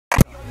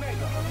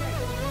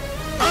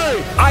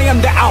I am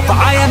the alpha,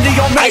 I am the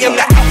omega. I am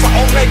the alpha,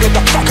 omega,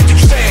 the fuck are you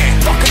saying?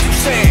 Fuck are you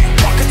saying?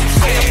 Fuck are you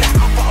saying? I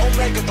am the alpha,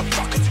 omega, the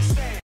fuck are you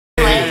saying?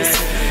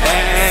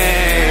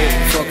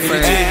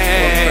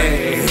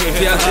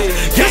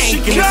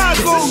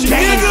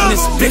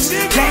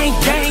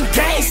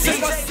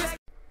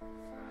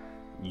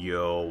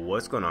 Yo,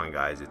 what's going on,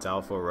 guys? It's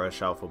Alpha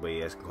Rush, Alpha, but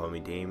you guys can call me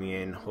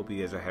Damien. Hope you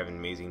guys are having an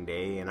amazing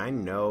day. And I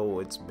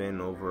know it's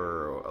been a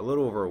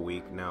little over a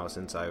week now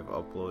since I've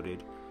uploaded.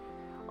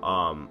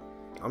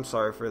 I'm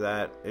sorry for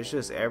that. It's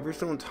just every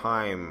single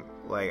time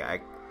like I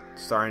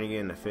starting to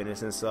get into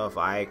fitness and stuff,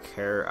 I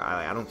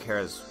don't care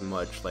as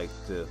much like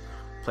to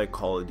play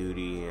Call of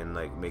Duty and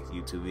like make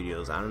YouTube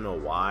videos. I don't know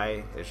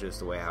why. It's just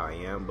the way how I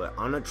am, but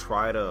I'm gonna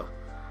try to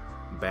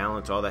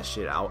balance all that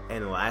shit out.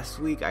 And last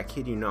week, I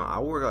kid you not, I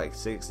worked like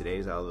 6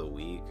 days out of the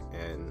week,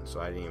 and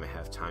so I didn't even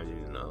have time to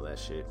do none of that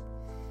shit,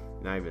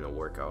 not even a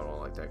workout or all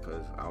like that,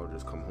 because I would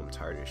just come home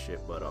tired as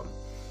shit. But I'm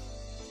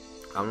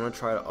gonna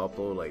try to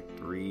upload like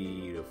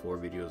 3 to 4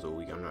 videos a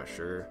week. I'm not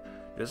sure,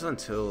 just not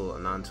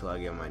until I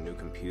get my new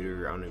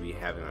computer. I'm gonna be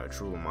having a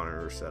true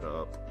monitor set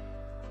up.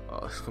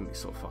 It's gonna be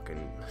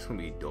it's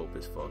gonna be dope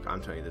as fuck. I'm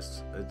telling you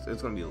this,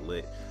 it's gonna be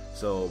lit.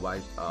 So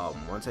by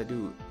once I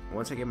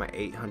get my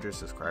 800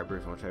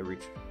 subscribers, once I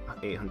reach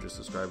 800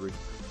 subscribers,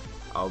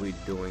 I'll be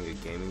doing a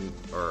gaming,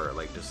 or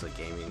like just a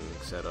gaming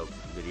setup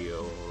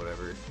video or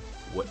whatever,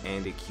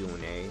 and a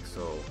Q&A.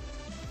 So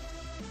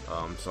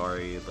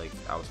sorry, like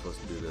I was supposed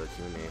to do the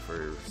Q&A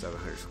for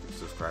 700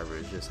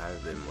 subscribers, just I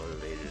haven't been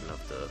motivated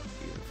enough to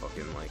even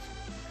fucking like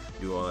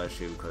do all that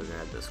shit, because I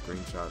had to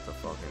screenshot the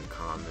fucking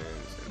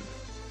comments and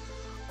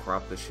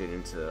crop the shit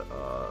into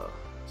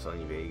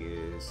Sunny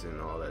Vegas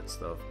and all that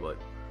stuff. But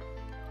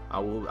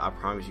I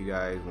promise you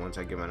guys, once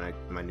I get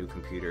my new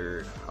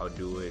computer, I'll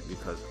do it,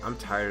 because I'm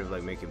tired of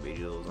like making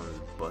videos on this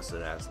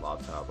busted ass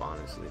laptop,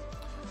 honestly.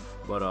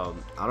 But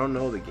I don't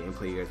know the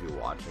gameplay you guys be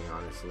watching,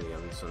 honestly.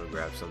 I'm just gonna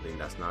grab something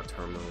that's not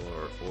terminal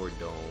or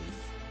dome,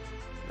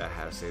 that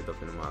has saved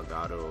up in the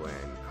Elgato,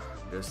 and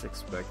just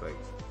expect like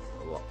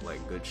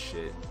like good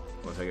shit.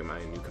 Once I get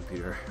my new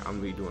computer, I'm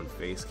gonna be doing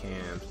face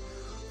cams,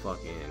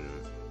 fucking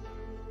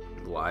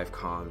live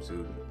comms,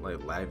 dude,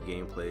 like live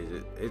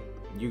gameplays.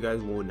 You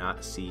guys will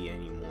not see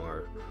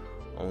anymore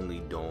only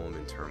dome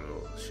and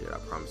terminal shit, I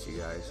promise you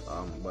guys.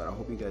 But I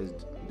hope you guys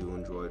do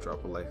enjoy.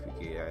 Drop a like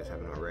if you guys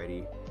haven't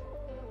already,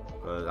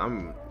 because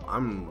I'm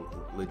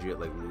legit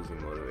like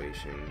losing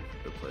motivation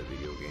to play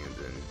video games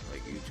and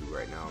like YouTube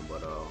right now.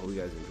 But hope you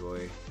guys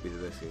enjoy. Be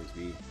the best you guys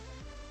be.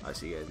 I'll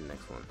see you guys in the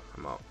next one.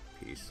 I'm out.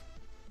 Peace.